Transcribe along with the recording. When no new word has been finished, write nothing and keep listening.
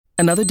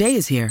Another day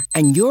is here,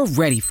 and you're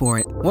ready for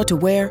it. What to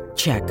wear?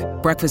 Check.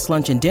 Breakfast,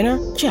 lunch, and dinner?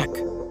 Check.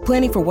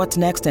 Planning for what's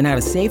next and how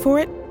to save for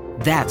it?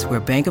 That's where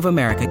Bank of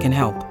America can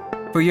help.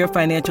 For your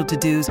financial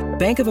to-dos,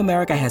 Bank of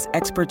America has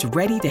experts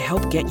ready to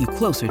help get you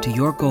closer to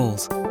your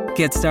goals.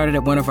 Get started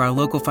at one of our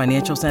local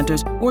financial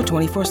centers or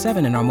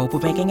 24/7 in our mobile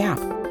banking app.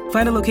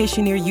 Find a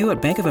location near you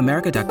at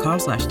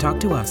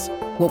bankofamerica.com/talktous.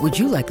 What would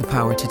you like the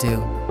power to do?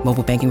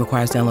 Mobile banking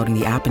requires downloading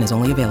the app and is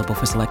only available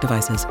for select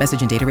devices.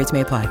 Message and data rates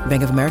may apply.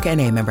 Bank of America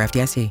N.A., member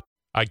FDIC.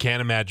 I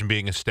can't imagine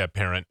being a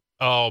step-parent.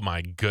 Oh,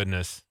 my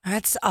goodness.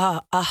 That's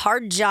a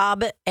hard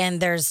job, and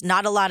there's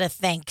not a lot of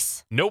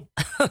thanks. Nope.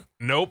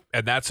 Nope.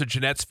 And that's what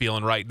Jeanette's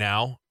feeling right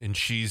now. And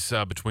she's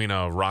between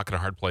a rock and a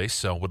hard place.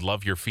 So would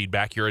love your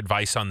feedback, your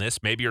advice on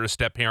this. Maybe you're a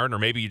step-parent, or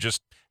maybe you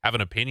just have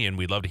an opinion.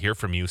 We'd love to hear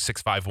from you.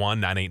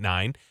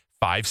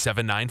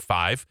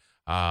 651-989-5795.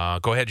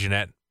 Go ahead,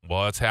 Jeanette.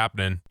 What's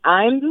happening?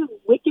 I'm the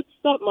wicked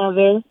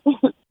stepmother.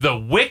 The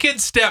wicked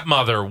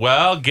stepmother.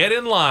 Well, get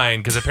in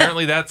line, because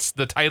apparently that's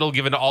the title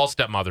given to all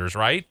stepmothers,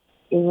 right?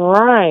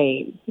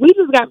 Right. We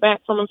just got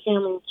back from a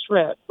family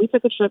trip. We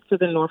took a trip to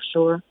the North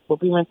Shore where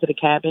we rented a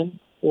cabin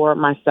for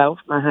myself,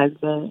 my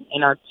husband,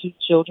 and our 2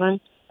 children,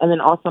 and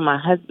then also my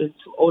husband's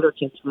 2 older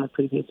kids from a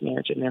previous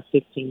marriage, and they're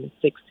 15 and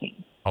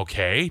 16.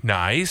 Okay,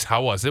 nice.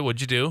 How was it?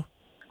 What'd you do?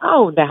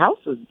 Oh, the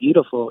house was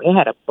beautiful. It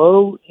had a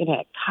boat. It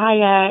had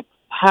kayaks,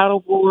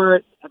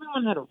 paddleboard.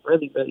 Everyone had a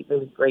really, really,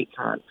 really great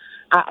time.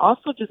 I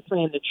also just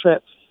planned a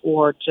trip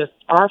for just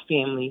our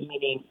family,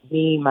 meaning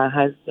me, my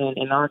husband,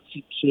 and our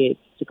 2 kids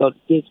to go to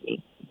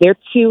Disney. They're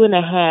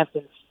 2.5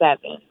 and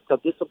 7, so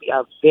this will be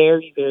our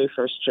very, very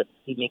first trip to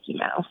see Mickey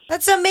Mouse.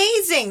 That's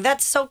amazing.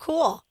 That's so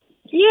cool.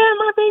 Yeah,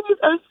 my babies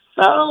are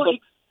so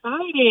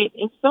excited,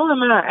 and so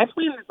am I. I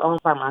planned this all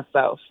by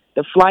myself.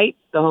 The flights,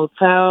 the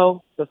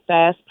hotel, the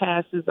fast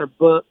passes are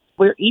booked.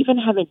 We're even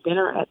having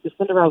dinner at the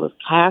Cinderella's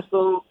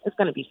castle. It's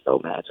going to be so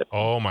magical.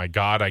 Oh, my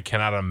God. I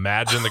cannot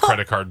imagine the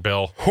credit card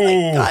bill.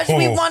 Oh my gosh,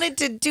 we wanted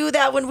to do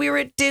that when we were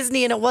at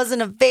Disney and it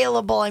wasn't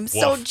available. I'm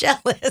so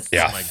jealous.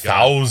 Yeah, Oh my God.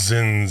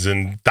 thousands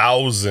and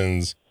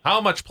thousands.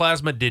 How much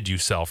plasma did you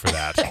sell for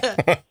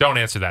that? Don't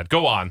answer that.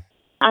 Go on.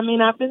 I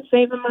mean, I've been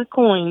saving my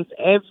coins,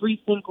 every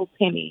single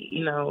penny,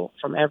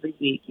 from every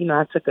week.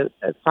 I took a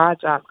side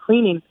job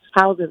cleaning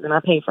houses, and I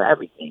paid for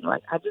everything.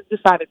 Like, I just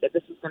decided that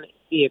this was going to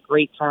be a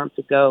great time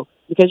to go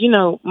because,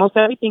 most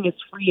everything is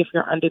free if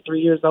you're under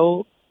 3 years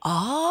old.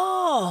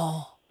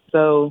 Oh.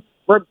 So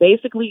we're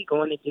basically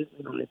going to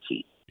Disney on the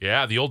cheap.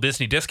 Yeah, the old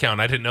Disney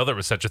discount. I didn't know there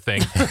was such a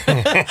thing.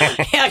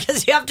 Yeah,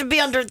 because you have to be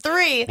under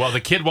 3. Well,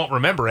 the kid won't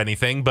remember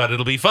anything, but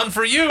it'll be fun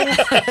for you.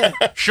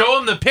 Show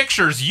him the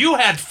pictures. You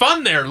had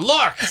fun there.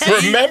 Look.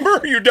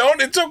 Remember? You don't?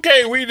 It's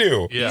okay. We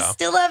do. Yeah. You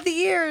still have the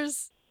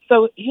years.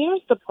 So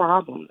here's the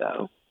problem,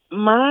 though.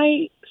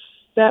 My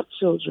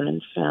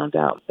stepchildren found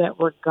out that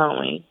we're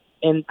going,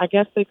 and I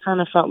guess they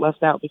kind of felt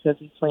left out because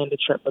we planned a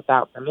trip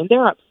without them, and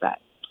they're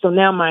upset. So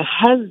now my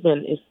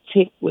husband is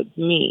ticked with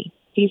me.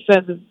 He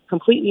says it's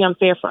completely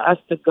unfair for us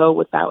to go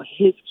without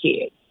his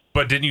kids.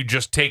 But didn't you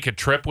just take a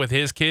trip with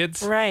his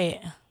kids?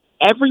 Right.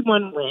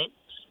 Everyone went,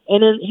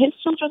 and then his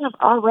children have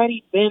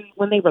already been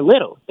when they were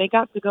little. They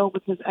got to go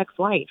with his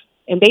ex-wife,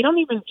 and they don't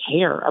even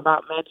care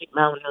about Magic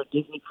Mountain or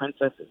Disney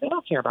princesses. They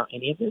don't care about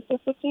any of this. They're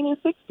 15 and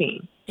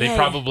 16. They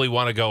probably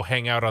want to go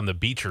hang out on the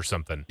beach or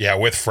something. Yeah,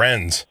 with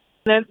friends.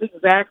 That's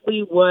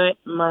exactly what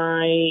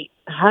my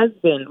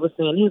husband was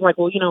saying. He's like,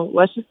 well,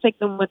 let's just take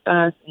them with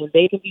us and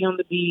they can be on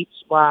the beach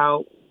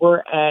while we're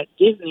at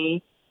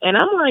Disney. And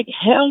I'm like,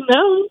 hell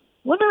no.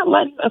 We're not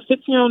letting a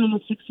 15-year-old and a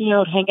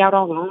 16-year-old hang out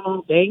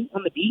all day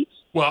on the beach.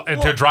 Well,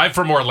 and to drive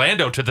from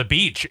Orlando to the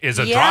beach is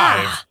a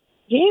drive.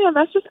 Yeah,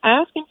 that's just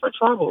asking for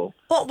trouble.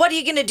 Well, what are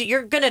you going to do?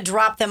 You're going to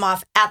drop them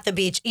off at the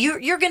beach.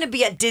 You're going to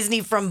be at Disney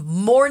from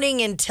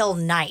morning until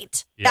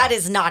night. Yeah. That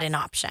is not an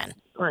option.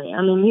 Right.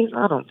 I mean,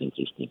 I don't think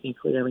he's thinking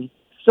clearly.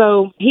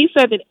 So he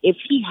said that if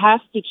he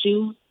has to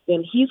choose,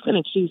 then he's going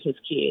to choose his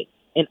kids.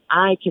 And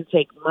I can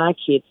take my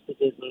kids to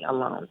Disney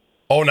alone.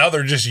 Oh, now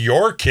they're just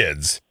your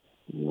kids.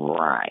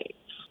 Right.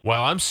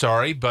 Well, I'm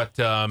sorry, but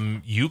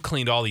you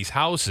cleaned all these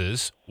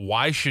houses.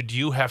 Why should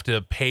you have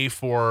to pay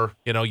for,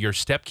 your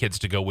stepkids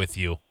to go with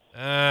you?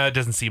 It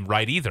doesn't seem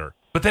right either.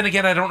 But then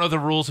again, I don't know the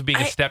rules of being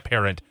a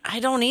step-parent. I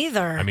don't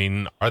either. I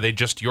mean, are they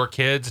just your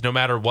kids no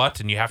matter what,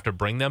 and you have to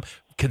bring them?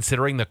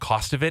 Considering the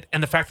cost of it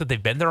and the fact that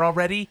they've been there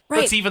already,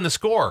 let's even the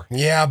score.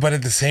 Yeah, but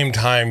at the same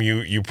time,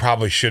 you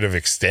probably should have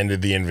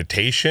extended the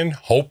invitation,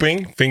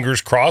 hoping,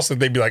 fingers crossed, that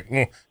they'd be like,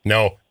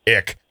 no,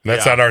 ick.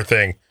 That's not our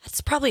thing.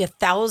 It's probably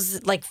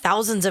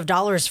thousands of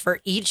dollars for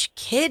each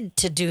kid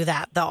to do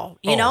that, though.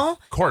 You know?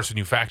 Of course, when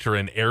you factor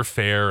in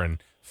airfare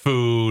and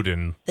food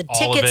and the all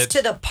tickets of it.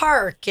 to the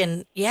park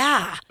and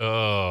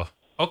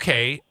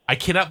okay. I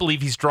cannot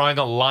believe he's drawing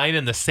a line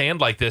in the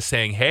sand like this,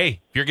 saying,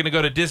 "Hey, if you're going to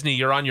go to Disney,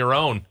 you're on your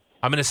own.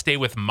 I'm going to stay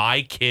with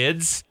my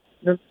kids."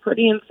 That's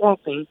pretty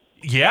insulting.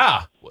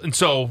 Yeah. And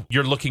so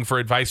you're looking for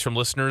advice from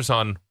listeners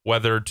on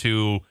whether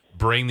to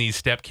bring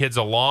these stepkids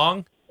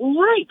along?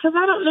 Right, because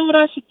I don't know what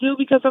I should do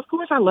because, of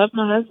course, I love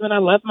my husband. I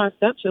love my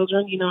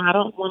stepchildren. I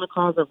don't want to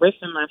cause a rift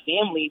in my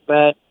family,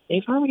 but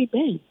they've already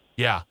been.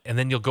 Yeah, and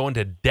then you'll go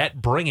into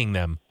debt bringing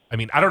them. I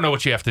mean, I don't know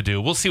what you have to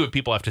do. We'll see what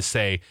people have to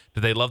say.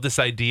 Do they love this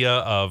idea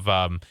of,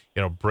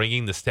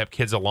 bringing the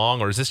stepkids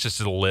along, or is this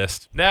just a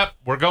list? Nope,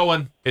 we're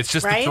going. It's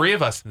just the three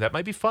of us. That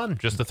might be fun,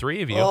 just the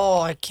three of you. Oh,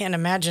 I can't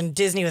imagine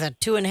Disney with a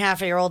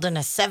 2.5-year-old and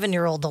a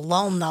 7-year-old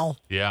alone, though.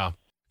 Yeah.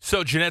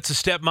 So Jeanette's a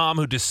stepmom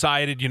who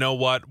decided, you know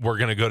what, we're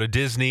going to go to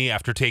Disney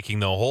after taking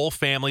the whole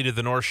family to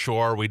the North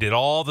Shore. We did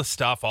all the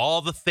stuff,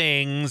 all the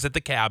things at the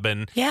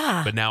cabin.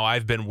 Yeah. But now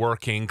I've been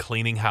working,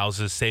 cleaning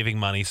houses, saving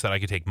money so that I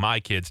could take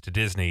my kids to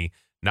Disney,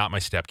 not my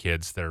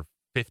stepkids. They're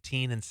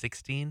 15 and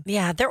 16.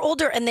 Yeah, they're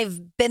older and they've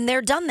been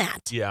there, done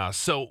that. Yeah.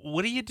 So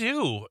what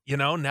do?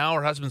 Now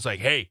her husband's like,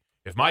 hey,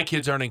 if my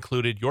kids aren't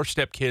included, your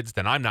stepkids,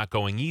 then I'm not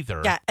going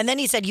either. Yeah. And then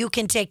he said, you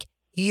can take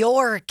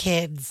your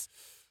kids.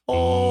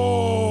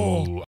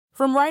 Oh.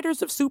 From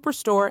writers of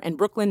Superstore and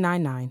Brooklyn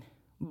Nine-Nine,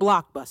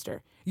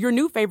 Blockbuster, your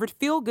new favorite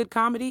feel-good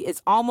comedy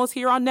is almost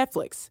here on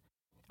Netflix.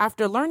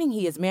 After learning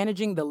he is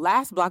managing the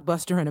last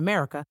blockbuster in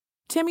America,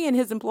 Timmy and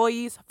his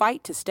employees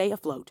fight to stay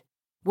afloat.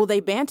 Will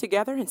they band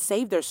together and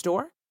save their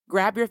store?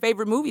 Grab your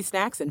favorite movie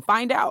snacks and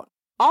find out.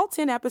 All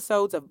 10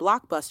 episodes of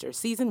Blockbuster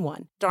Season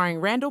 1, starring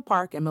Randall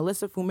Park and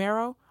Melissa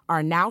Fumero,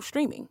 are now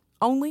streaming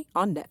only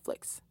on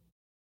Netflix.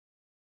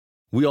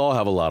 We all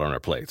have a lot on our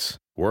plates.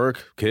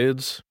 Work,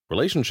 kids,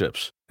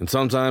 relationships. And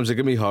sometimes it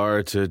can be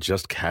hard to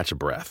just catch a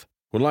breath.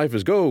 When life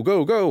is go,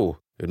 go, go,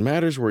 it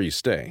matters where you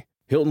stay.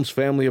 Hilton's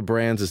family of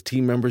brands has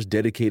team members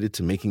dedicated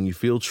to making you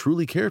feel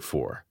truly cared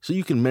for, so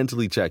you can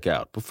mentally check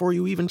out before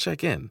you even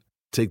check in.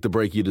 Take the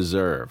break you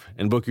deserve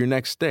and book your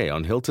next stay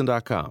on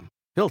Hilton.com.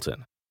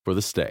 Hilton, for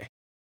the stay.